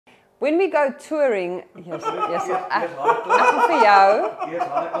When we go touring, yes, ek gaan vir jou.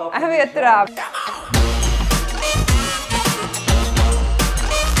 Ek gaan weer trap.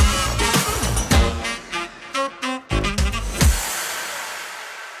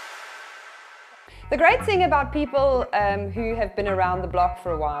 The great thing about people who have been around the block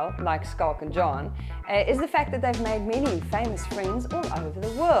for a while, like Schalk and John, is the fact that they've made many famous friends all over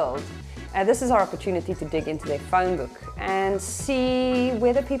the world. This is our opportunity to dig into their phone book and see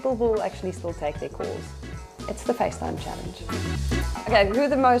whether people will actually still take their calls. It's the Facetime challenge. Okay, who are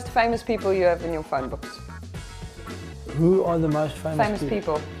the most famous people you have in your phone books? Who are the most famous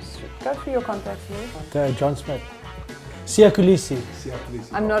people? Go through your contacts here. John Smit. Siakulisi.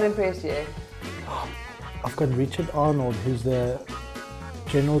 I'm not impressed yet. I've got Richard Arnold, who's the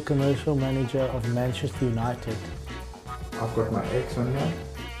General Commercial Manager of Manchester United. I've got my ex on here.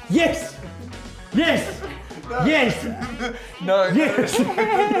 Yes! Yes! Yes! No. Yes!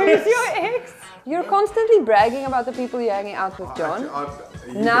 Who's your ex? You're constantly bragging about the people you're hanging out with, John.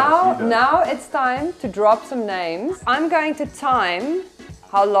 Now it's time to drop some names. I'm going to time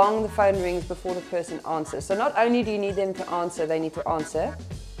how long the phone rings before the person answers. So not only do you need them to answer, they need to answer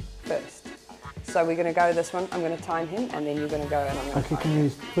first. So we're going to go this one, I'm going to time him, and then you're going to go and I'm going to Okay, can we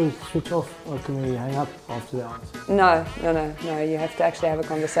please switch off, or can we hang up after the answer? No, you have to actually have a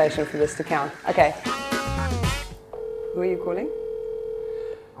conversation for this to count. Okay. Who are you calling?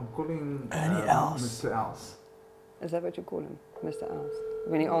 I'm calling Ernie Els. Mr. Els. Is that what you call him? Mr. Els?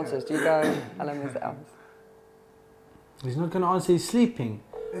 When he answers, do you go, hello Mr. Els? He's not going to answer, he's sleeping.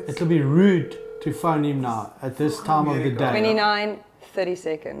 It'll be rude to phone him now, at this time of the day. 29, 30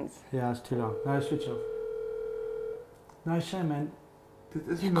 seconds. Yeah, it's too long. No, switch off. No shame, man. Dit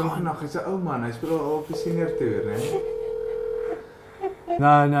is nie vandag, hy's 'n ou man, hy speel al op die senior toer, né?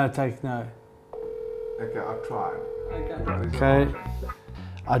 No, no. Okay, I'll try. Okay.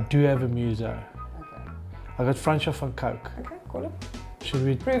 I do have a muso. Okay. I got Fransjo van Coke. Okay, call him. Should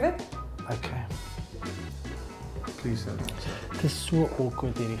we? Prove it. Okay. Please don't answer. It is so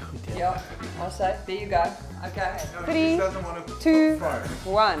awkward hierdie goed hier. Yeah, I'll say. There you go. Okay. 3, 2,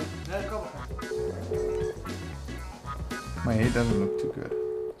 1. My hair doesn't look too good.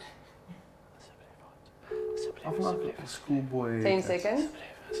 Schoolboy. 10 seconds.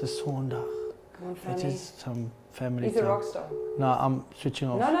 It's a Sondag. Come on, It Fanny. is some family He's a time. rock star. No, I'm switching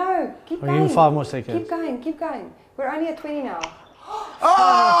off. No, keep I'll going. give him 5 more seconds. Keep going. We're only at 20 now.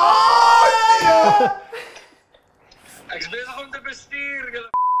 Ek's besig om te bestuur, julle.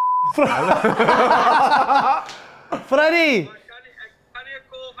 Freddy! Ek kan nie 'n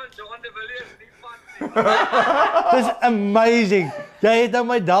call van John de Villiers nie vat nie. Dis amazing. Jy het nou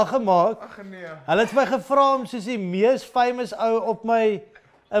my dag gemaak. Ag nee. Hulle het my gevra om soos die mees famous ou op my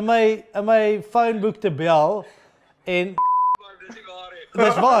in my phoneboek te bel en Maar dis nie waar nie.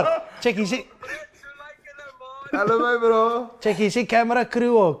 dis waar. Check hier sê So lyk dit nou maar. Hallo my bro. check hier sê camera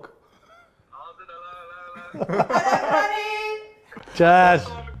crew ook. Hallo. Cheers.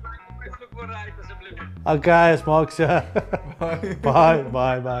 Ek loop vooruit asseblief. Okay, is maak so. Bye.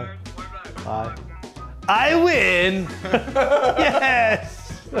 Bye. I win. Yes.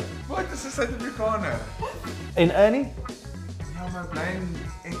 Wat is 'n Suid-Afrikaner? En Ernie? Ja, my brain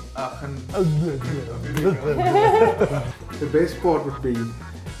ag en the best part would be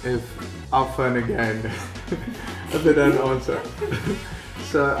if I phone again if they don't answer.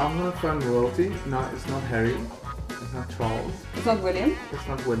 So I'm gonna phone royalty. No, it's not Harry. It's not Charles. It's not William. It's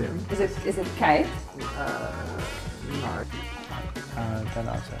not William. Is it Kate? No. Don't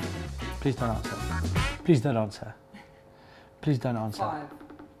answer. Please don't answer. Please don't answer. Please don't answer. 5.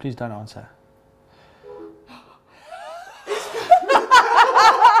 Please don't answer.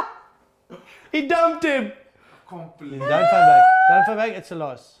 He dumped him. Completely. Don't phone back. Don't phone back. It's a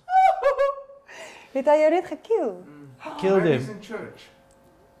loss. Het hy jou net gekill? Killed He's him. in church.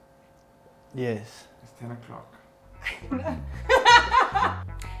 It's Yes. 10 o'clock.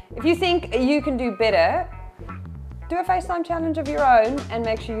 If you think you can do better, do a FaceTime challenge of your own and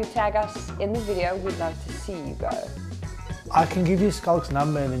make sure you tag us in the video. We'd love to see you go. I can give you Schalk's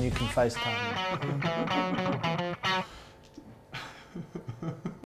number and then you can FaceTime me.